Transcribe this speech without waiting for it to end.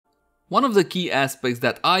One of the key aspects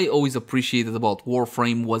that I always appreciated about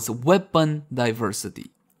Warframe was weapon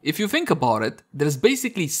diversity. If you think about it, there's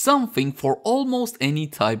basically something for almost any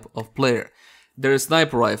type of player. There's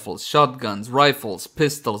sniper rifles, shotguns, rifles,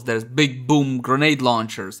 pistols, there's big boom grenade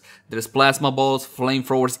launchers, there's plasma balls,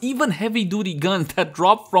 flamethrowers, even heavy duty guns that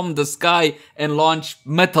drop from the sky and launch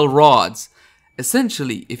metal rods.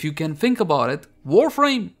 Essentially, if you can think about it,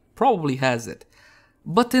 Warframe probably has it.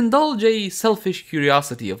 But indulge a selfish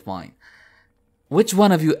curiosity of mine. Which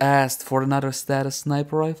one of you asked for another status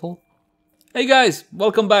sniper rifle? Hey guys,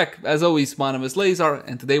 welcome back. As always, my name is Leyzar,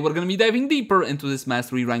 and today we're going to be diving deeper into this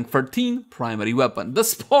Mastery Rank 13 primary weapon, the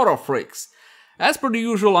Sporothrix. As per the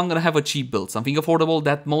usual, I'm going to have a cheap build, something affordable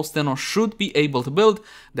that most tenors should be able to build.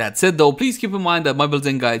 That said though, please keep in mind that my builds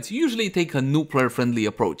and guides usually take a new player friendly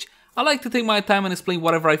approach. I like to take my time and explain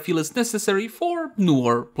whatever I feel is necessary for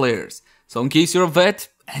newer players. So in case you're a vet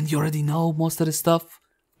and you already know most of this stuff,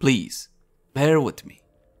 please bear with me.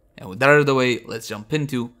 And with that out of the way, let's jump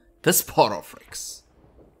into the Sporothrix.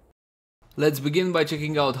 Let's begin by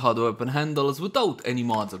checking out how the weapon handles without any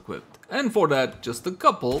mods equipped, and for that, just a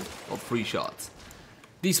couple of free shots.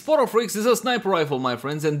 The Sporothrix is a sniper rifle, my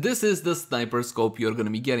friends, and this is the sniper scope you're gonna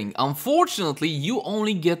be getting. Unfortunately, you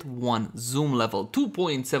only get one zoom level,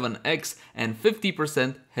 2.7x and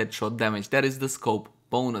 50% headshot damage. That is the scope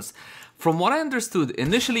bonus. From what I understood,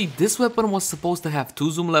 initially this weapon was supposed to have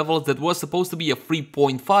 2 zoom levels that was supposed to be a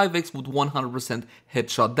 3.5x with 100%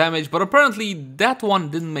 headshot damage, but apparently that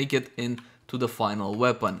one didn't make it into the final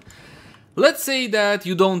weapon. Let's say that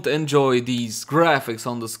you don't enjoy these graphics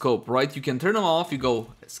on the scope, right? You can turn them off, you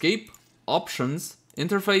go escape, options,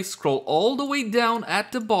 interface, scroll all the way down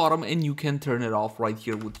at the bottom, and you can turn it off right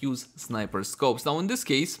here with use sniper scopes. Now in this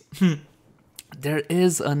case, there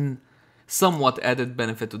is an somewhat added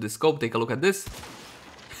benefit to this scope. Take a look at this.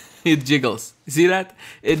 It jiggles. See that?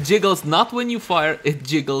 It jiggles not when you fire, it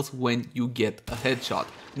jiggles when you get a headshot.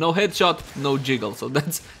 No headshot, no jiggle. So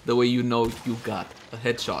that's the way you know you got a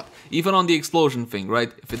headshot. Even on the explosion thing,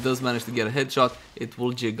 right? If it does manage to get a headshot, it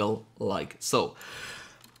will jiggle like so.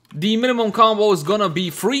 The minimum combo is gonna be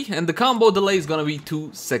free, and the combo delay is gonna be 2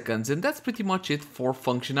 seconds, and that's pretty much it for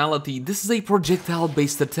functionality. This is a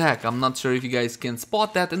projectile-based attack. I'm not sure if you guys can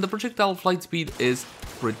spot that, and the projectile flight speed is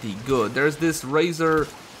pretty good. There's this razor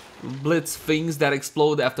blitz things that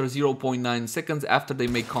explode after 0.9 seconds after they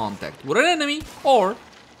make contact with an enemy or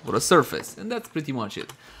with a surface, and that's pretty much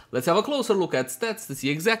it. Let's have a closer look at stats to see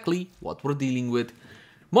exactly what we're dealing with.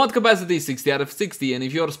 Mod capacity 60 out of 60, and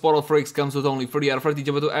if your Sporothrix comes with only 30 out of 30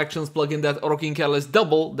 jump to actions, plug in that Arcane Catalyst,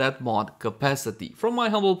 double that mod capacity. From my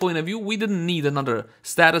humble point of view, we didn't need another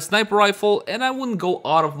status sniper rifle, and I wouldn't go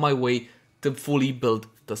out of my way to fully build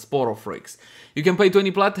the Sporothrix. You can pay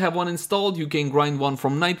 20 plat to have one installed, you can grind one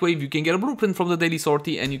from Nightwave, you can get a blueprint from the daily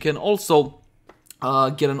sortie, and you can also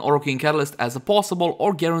get an Arcane Catalyst as a possible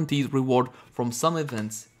or guaranteed reward from some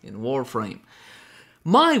events in Warframe.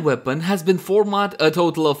 My weapon has been formatted a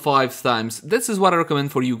total of 5 times. This is what I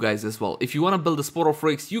recommend for you guys as well. If you want to build a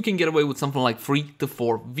Sporothrix, you can get away with something like 3 to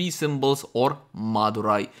 4 V symbols or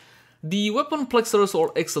Madurai. The weapon plexus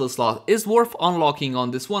or XL slot is worth unlocking on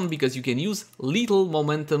this one because you can use lethal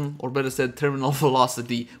momentum, or better said terminal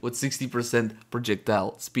velocity, with 60%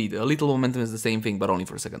 projectile speed. Lethal momentum is the same thing but only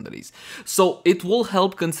for secondaries. So it will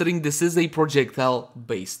help considering this is a projectile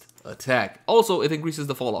based attack. Also it increases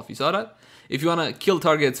the fall off, you saw that? If you want to kill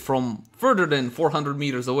targets from further than 400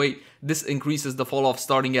 meters away, this increases the fall off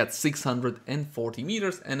starting at 640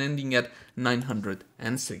 meters and ending at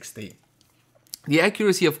 960. The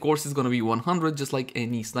accuracy, of course, is going to be 100, just like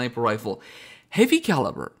any sniper rifle. Heavy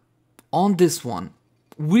caliber on this one,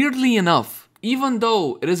 weirdly enough, even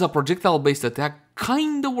though it is a projectile-based attack,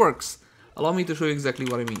 kinda works. Allow me to show you exactly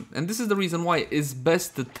what I mean. And this is the reason why it's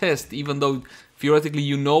best to test, even though theoretically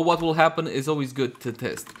you know what will happen, it's always good to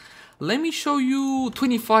test. Let me show you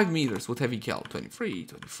 25 meters with heavy cal. 23,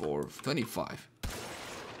 24, 25.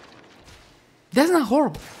 That's not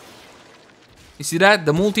horrible. You see that?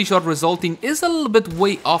 The multi-shot resulting is a little bit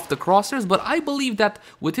way off the crosshairs, but I believe that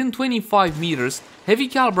within 25 meters, heavy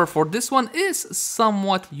caliber for this one is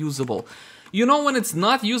somewhat usable. You know when it's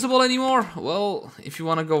not usable anymore? Well, if you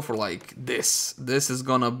want to go for like this is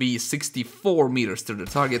gonna be 64 meters to the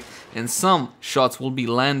target, and some shots will be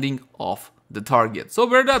landing off the target. So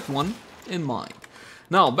bear that one in mind.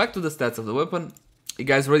 Now, back to the stats of the weapon. You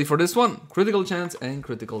guys ready for this one? Critical chance and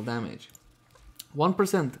critical damage.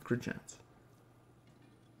 1% crit chance.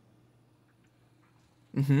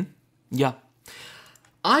 Yeah.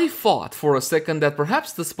 I thought for a second that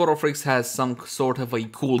perhaps the Sporothrix has some sort of a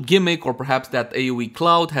cool gimmick, or perhaps that AoE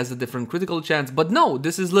Cloud has a different critical chance, but no,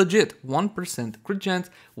 this is legit 1% crit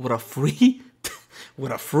chance with a free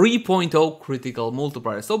with a 3.0 critical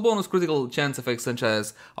multiplier. So bonus critical chance effects such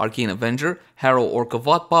as Arcane Avenger, Harrow or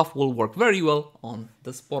Kavat buff will work very well on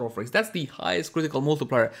the Sporothrix. That's the highest critical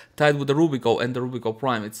multiplier, tied with the Rubico and the Rubico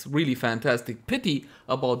Prime. It's really fantastic. Pity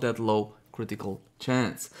about that low critical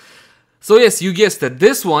chance. So yes, you guessed it,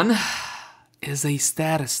 this one is a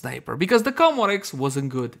status sniper, because the Komorex wasn't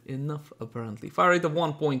good enough apparently. Fire rate of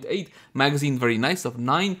 1.8, magazine very nice of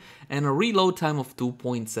 9, and a reload time of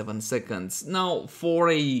 2.7 seconds. Now,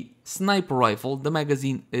 for a sniper rifle, the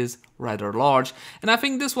magazine is rather large, and I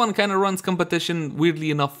think this one kind of runs competition,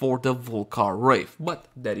 weirdly enough, for the Volcar Wraith. But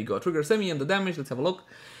there you go, trigger semi and the damage, let's have a look.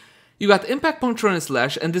 You got impact, puncture, and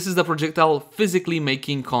slash, and this is the projectile physically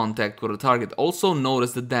making contact with a target. Also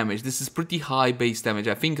notice the damage. This is pretty high base damage.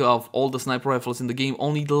 I think of all the sniper rifles in the game,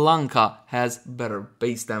 only the Lanka has better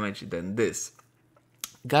base damage than this.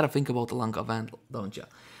 Gotta think about the Lanka Vandal, don't ya?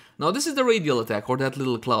 Now this is the radial attack, or that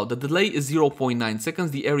little cloud. The delay is 0.9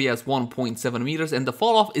 seconds, the area is 1.7 meters, and the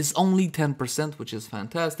fall off is only 10%, which is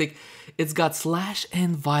fantastic. It's got slash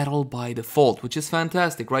and viral by default, which is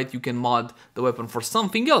fantastic, right? You can mod the weapon for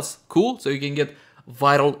something else. Cool, so you can get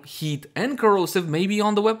viral, heat, and corrosive maybe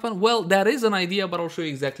on the weapon. Well, that is an idea, but I'll show you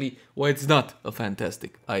exactly why it's not a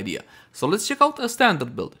fantastic idea. So let's check out a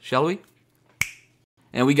standard build, shall we?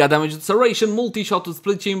 And we got damage with Serration, multi-shot with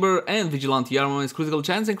split chamber, and vigilante armaments, critical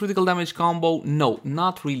chance and critical damage combo. No,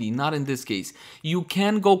 not really, not in this case. You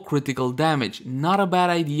can go critical damage, not a bad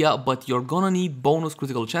idea, but you're gonna need bonus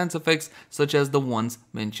critical chance effects, such as the ones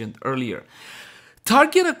mentioned earlier.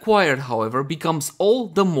 Target acquired, however, becomes all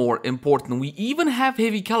the more important. We even have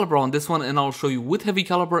heavy caliber on this one, and I'll show you with heavy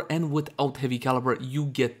caliber and without heavy caliber. You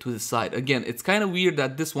get to decide. Again, it's kind of weird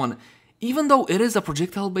that this one, even though it is a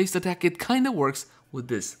projectile-based attack, it kind of works with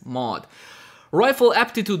this mod. Rifle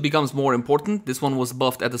aptitude becomes more important. This one was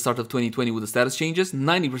buffed at the start of 2020 with the status changes,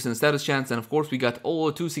 90% status chance, and of course we got all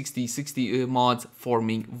 260 mods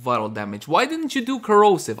forming viral damage. Why didn't you do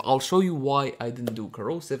corrosive? I'll show you why I didn't do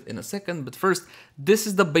corrosive in a second, but first, this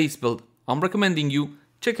is the base build. I'm recommending you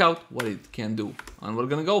check out what it can do. And we're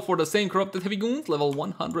gonna go for the same corrupted heavy goons, level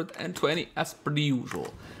 120 as per the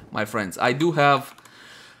usual. My friends, I do have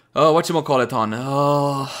whatchamacallit on,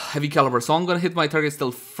 heavy caliber, so I'm gonna hit my target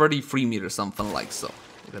still 33 meters, something like so.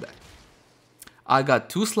 Look at that. I got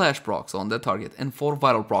 2 slash procs on that target and 4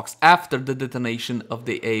 viral procs after the detonation of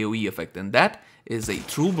the AoE effect, and that is a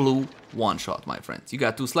true blue one-shot, my friends. You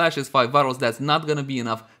got 2 slashes, 5 virals, that's not gonna be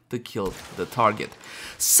enough to kill the target.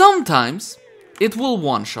 Sometimes it will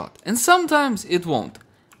one-shot, and sometimes it won't.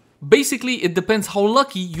 Basically, it depends how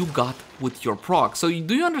lucky you got with your proc. So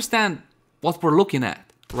do you understand what we're looking at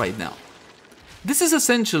right now? This is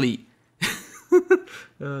essentially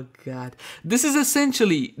oh god, this is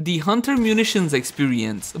essentially the Hunter Munitions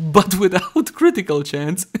experience, but without critical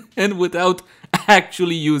chance and without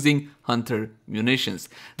actually using Hunter Munitions.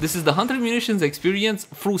 This is the Hunter Munitions experience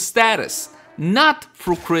through status, not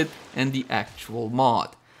through crit and the actual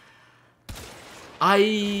mod.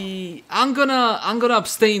 I'm gonna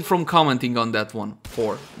abstain from commenting on that one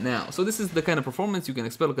for now. So this is the kind of performance you can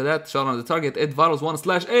expect. Look at that, shot on the target, 8 virals, 1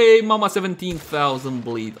 slash, hey mama, 17,000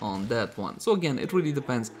 bleed on that one. So again, it really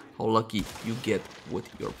depends how lucky you get with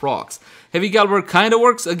your procs. Heavy caliber kind of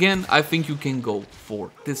works. Again, I think you can go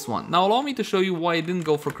for this one. Now allow me to show you why I didn't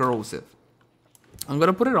go for corrosive. I'm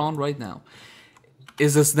gonna put it on right now.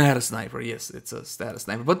 Is a status sniper, yes, it's a status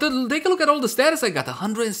sniper. But take a look at all the status I got,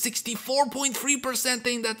 164.3%,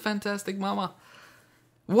 ain't that fantastic, mama?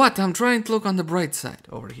 What? I'm trying to look on the bright side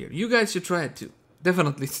over here. You guys should try it too.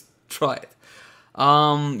 Definitely try it.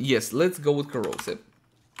 Yes, let's go with corrosive.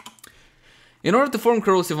 In order to form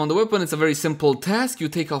corrosive on the weapon, it's a very simple task. You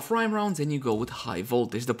take off rhyme rounds and you go with high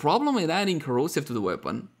voltage. The problem with adding corrosive to the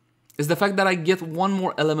weapon is the fact that I get one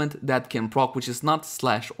more element that can proc, which is not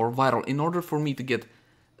slash or viral. In order for me to get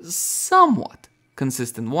somewhat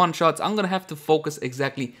consistent one-shots, I'm gonna have to focus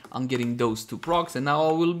exactly on getting those 2 procs, and now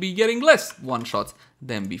I will be getting less one-shots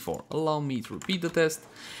than before. Allow me to repeat the test,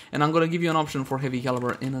 and I'm gonna give you an option for heavy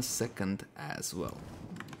caliber in a second as well.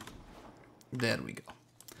 There we go.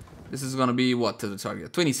 This is gonna be what to the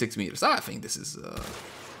target? 26 meters. I think this is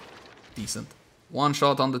decent. 1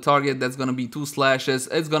 shot on the target, that's gonna be 2 slashes.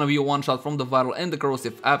 It's gonna be a 1 shot from the viral and the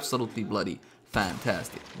corrosive. Absolutely bloody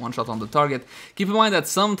fantastic. 1 shot on the target. Keep in mind that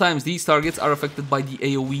sometimes these targets are affected by the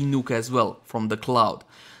AoE nuke as well from the cloud.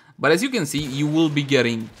 But as you can see, you will be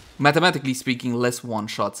getting, mathematically speaking, less 1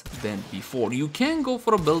 shots than before. You can go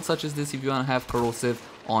for a build such as this if you wanna have corrosive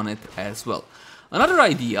on it as well. Another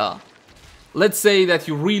idea, let's say that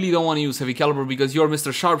you really don't want to use heavy caliber because you're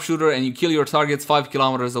Mr. Sharpshooter and you kill your targets 5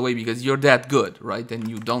 kilometers away because you're that good, right? And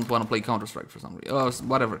you don't want to play Counter-Strike for some reason,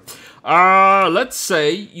 whatever. Let's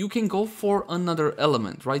say you can go for another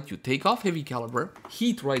element, right? You take off heavy caliber,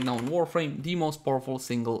 heat right now in Warframe, the most powerful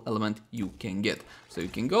single element you can get. So you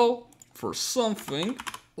can go for something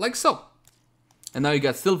like so. And now you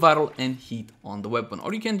got still vital and heat on the weapon.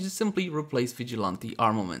 Or you can just simply replace vigilante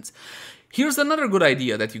armaments. Here's another good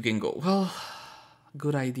idea that you can go. Well,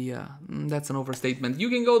 good idea. That's an overstatement. You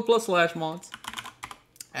can go with plus slash mods.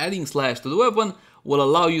 Adding slash to the weapon will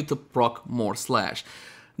allow you to proc more slash.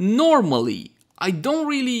 Normally, I don't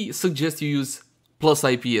really suggest you use plus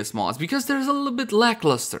IPS mods because there's a little bit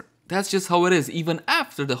lackluster. That's just how it is, even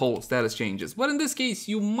after the whole status changes. But in this case,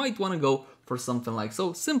 you might want to go for something like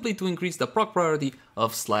so, simply to increase the proc priority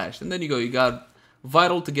of slash. And then you got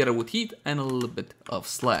vital together with heat and a little bit of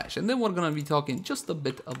slash. And then we're gonna be talking just a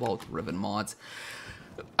bit about Riven mods.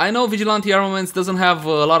 I know Vigilante Armaments doesn't have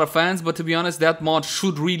a lot of fans, but to be honest, that mod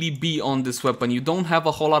should really be on this weapon. You don't have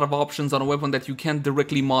a whole lot of options on a weapon that you can't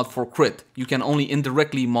directly mod for crit. You can only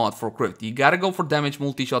indirectly mod for crit. You gotta go for damage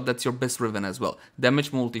multi-shot, that's your best Riven as well.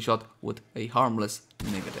 Damage multi-shot with a harmless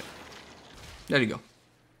negative. There you go.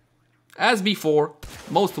 As before,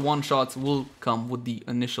 most one-shots will come with the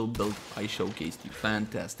initial build I showcased you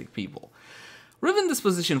fantastic people. Riven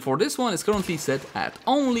disposition for this one is currently set at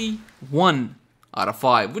only 1 out of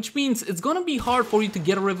 5, which means it's gonna be hard for you to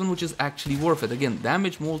get a Riven which is actually worth it. Again,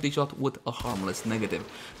 damage multi-shot with a harmless negative.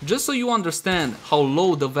 Just so you understand how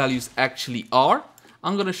low the values actually are,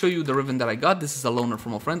 I'm gonna show you the Riven that I got. This is a loaner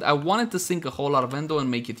from a friend. I wanted to sink a whole lot of endo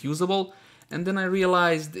and make it usable, and then I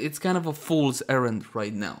realized it's kind of a fool's errand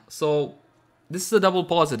right now. So this is a double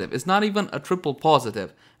positive. It's not even a triple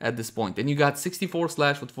positive at this point. And you got 64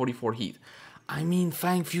 slash with 44 heat. I mean,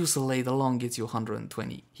 Fang Fusillade alone gets you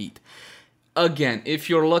 120 heat. Again, if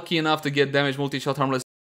you're lucky enough to get damage multi-shot harmless,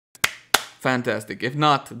 fantastic. If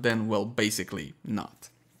not, then, well, basically not.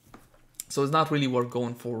 So it's not really worth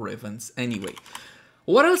going for Rivens anyway.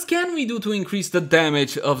 What else can we do to increase the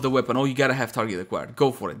damage of the weapon? Oh, you gotta have target acquired.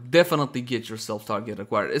 Go for it. Definitely get yourself target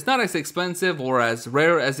acquired. It's not as expensive or as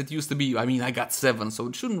rare as it used to be. I mean, I got 7, so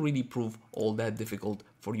it shouldn't really prove all that difficult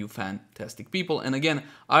for you fantastic people. And again,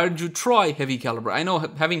 I urge you try heavy caliber. I know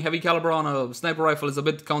having heavy caliber on a sniper rifle is a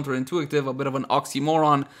bit counterintuitive, a bit of an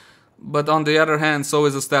oxymoron. But on the other hand, so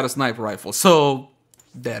is a status sniper rifle. So,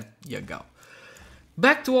 there you go.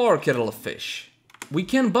 Back to our kettle of fish. We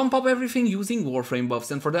can bump up everything using Warframe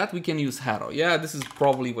buffs, and for that we can use Harrow. Yeah, this is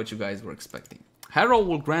probably what you guys were expecting. Harrow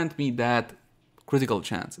will grant me that critical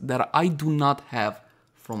chance that I do not have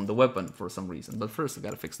from the weapon for some reason. But first I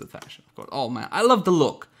gotta fix the fashion, of course. Oh man, I love the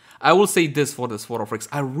look. I will say this for the Sporothrix,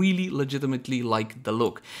 I really legitimately like the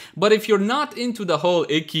look. But if you're not into the whole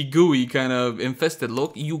icky gooey kind of infested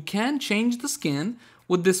look, you can change the skin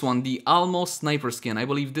with this one, the Almost Sniper skin. I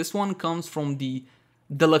believe this one comes from the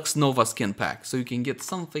Deluxe Nova skin pack, so you can get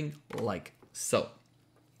something like so.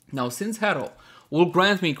 Now, since Harrow will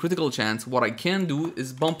grant me critical chance, what I can do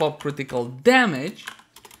is bump up critical damage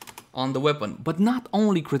on the weapon. But not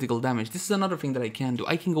only critical damage, this is another thing that I can do.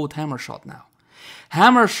 I can go with Hammer Shot now.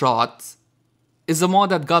 Hammer Shot is a mod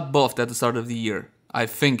that got buffed at the start of the year. I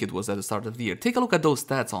think it was at the start of the year. Take a look at those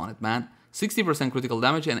stats on it, man. 60% critical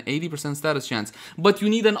damage and 80% status chance. But you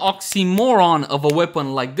need an oxymoron of a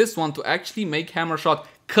weapon like this one to actually make Hammer Shot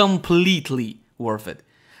completely worth it.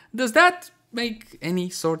 Does that make any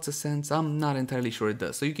sorts of sense? I'm not entirely sure it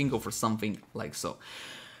does. So you can go for something like so.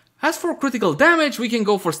 As for critical damage, we can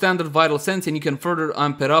go for standard Vital Sense and you can further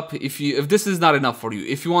amp it up if this is not enough for you.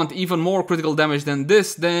 If you want even more critical damage than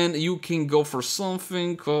this, then you can go for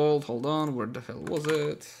something called, hold on, where the hell was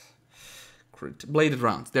it? Bladed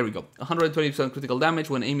rounds. There we go. 120% critical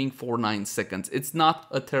damage when aiming for 9 seconds. It's not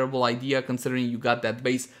a terrible idea considering you got that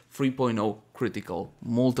base 3.0 critical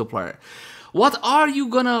multiplier. What are you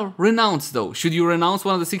gonna renounce though? Should you renounce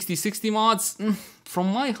one of the 60-60 mods?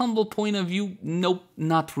 From my humble point of view, nope,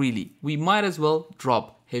 not really. We might as well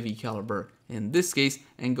drop heavy caliber in this case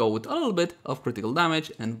and go with a little bit of critical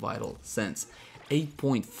damage and vital sense.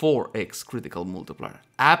 8.4x critical multiplier.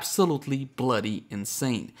 Absolutely bloody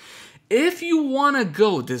insane. If you want to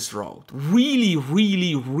go this route, really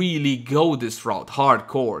go this route,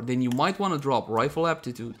 hardcore, then you might want to drop rifle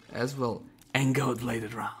aptitude as well and go with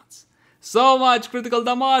bladed rounds. So much critical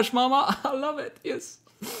damage, mama. I love it, yes.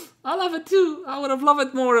 I love it too. I would have loved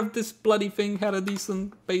it more if this bloody thing had a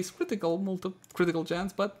decent base critical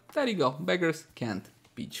chance, but there you go. Beggars can't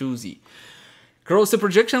be choosy. Corrosive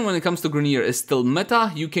projection when it comes to Grenier is still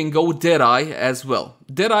meta. You can go Deadeye as well.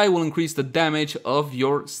 Deadeye will increase the damage of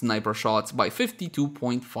your sniper shots by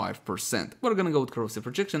 52.5%. We're gonna go with corrosive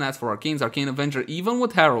projection. As for Arcane's Arcane Avenger, even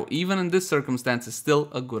with Harrow, even in this circumstance, is still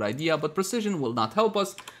a good idea, but precision will not help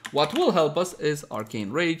us. What will help us is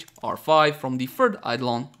Arcane Rage, R5 from the third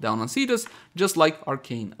Eidolon down on Cetus, just like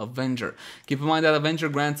Arcane Avenger. Keep in mind that Avenger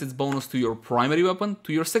grants its bonus to your primary weapon,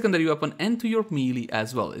 to your secondary weapon, and to your melee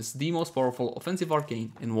as well. It's the most powerful offensive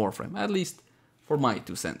arcane in Warframe, at least for my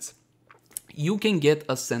 2 cents. You can get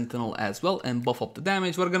a Sentinel as well and buff up the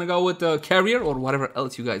damage. We're gonna go with a Carrier or whatever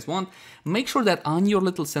else you guys want. Make sure that on your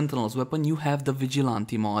little Sentinel's weapon you have the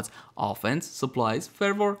Vigilante mods: Offense, Supplies,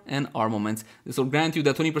 Fervor, and Armaments. This will grant you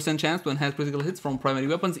the 20% chance to enhance critical hits from primary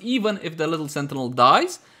weapons. Even if the little Sentinel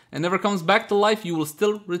dies and never comes back to life, you will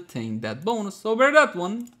still retain that bonus. So bear that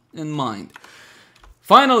one in mind.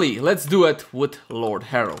 Finally, let's do it with Lord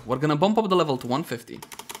Harrow. We're gonna bump up the level to 150.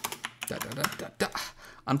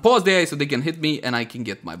 Unpause the AI so they can hit me and I can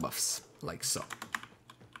get my buffs, like so.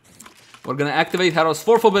 We're gonna activate Harrow's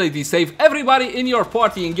 4th ability, save everybody in your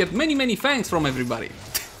party and get many fangs from everybody.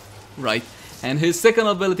 Right, and his 2nd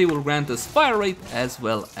ability will grant us fire rate as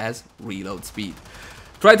well as reload speed.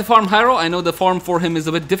 Try to farm Harrow. I know the farm for him is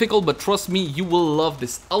a bit difficult, but trust me, you will love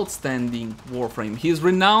this outstanding Warframe. He is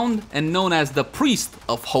renowned and known as the Priest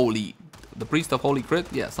of Holy. The Priest of Holy Crit?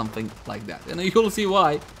 Yeah, something like that. And you'll see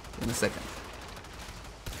why in a second.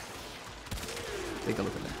 Take a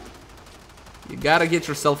look at that. You gotta get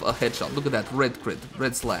yourself a headshot. Look at that red crit,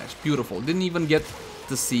 red slash. Beautiful. Didn't even get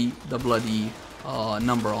to see the bloody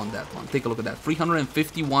number on that one. Take a look at that.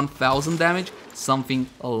 351,000 damage. Something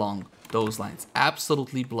along those lines.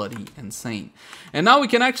 Absolutely bloody insane. And now we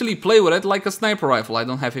can actually play with it like a sniper rifle. I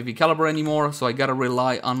don't have heavy caliber anymore, so I gotta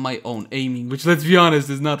rely on my own aiming, which, let's be honest,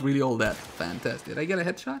 is not really all that fantastic. Did I get a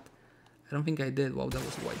headshot? I don't think I did. Wow, that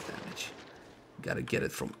was white damage. Gotta get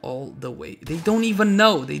it from all the way. They don't even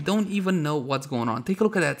know. They don't even know what's going on. Take a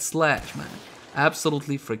look at that slash, man.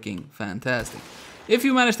 Absolutely freaking fantastic. If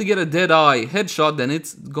you manage to get a Deadeye headshot, then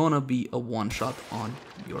it's gonna be a one-shot on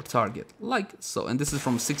your target. Like so. And this is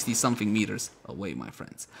from 60-something meters away, my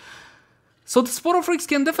friends. So the Sporothrix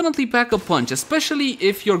can definitely pack a punch, especially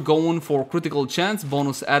if you're going for critical chance,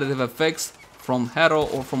 bonus additive effects from Harrow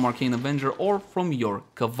or from Arcane Avenger or from your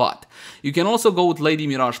Kavat. You can also go with Lady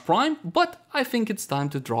Mirage Prime, but I think it's time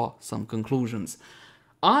to draw some conclusions.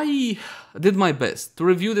 I did my best to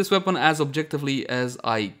review this weapon as objectively as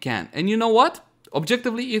I can. And you know what?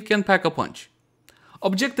 Objectively, it can pack a punch.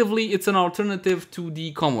 Objectively, it's an alternative to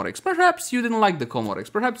the Komorex. Perhaps you didn't like the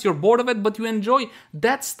Komorex. Perhaps you're bored of it, but you enjoy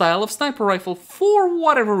that style of sniper rifle for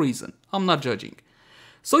whatever reason. I'm not judging.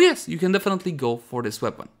 So yes, you can definitely go for this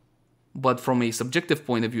weapon. But from a subjective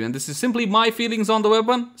point of view, and this is simply my feelings on the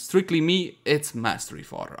weapon, strictly me, it's mastery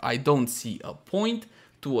fodder. I don't see a point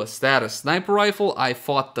to a status sniper rifle. I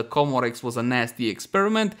thought the Komorex was a nasty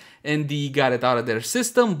experiment and they got it out of their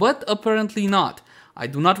system, but apparently not. I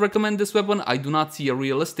do not recommend this weapon. I do not see a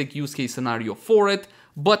realistic use case scenario for it,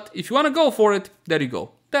 but if you want to go for it, there you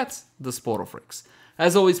go. That's the Sporothrix.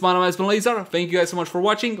 As always, my name has been Leyzar. Thank you guys so much for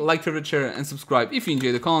watching. Like, favorite, share, and subscribe if you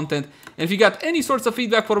enjoy the content. And if you got any sorts of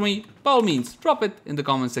feedback for me, by all means, drop it in the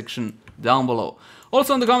comment section down below.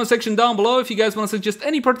 Also in the comment section down below if you guys want to suggest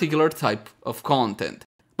any particular type of content.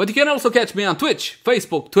 But you can also catch me on Twitch,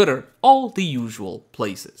 Facebook, Twitter, all the usual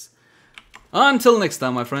places. Until next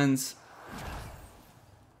time, my friends.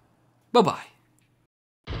 Bye-bye.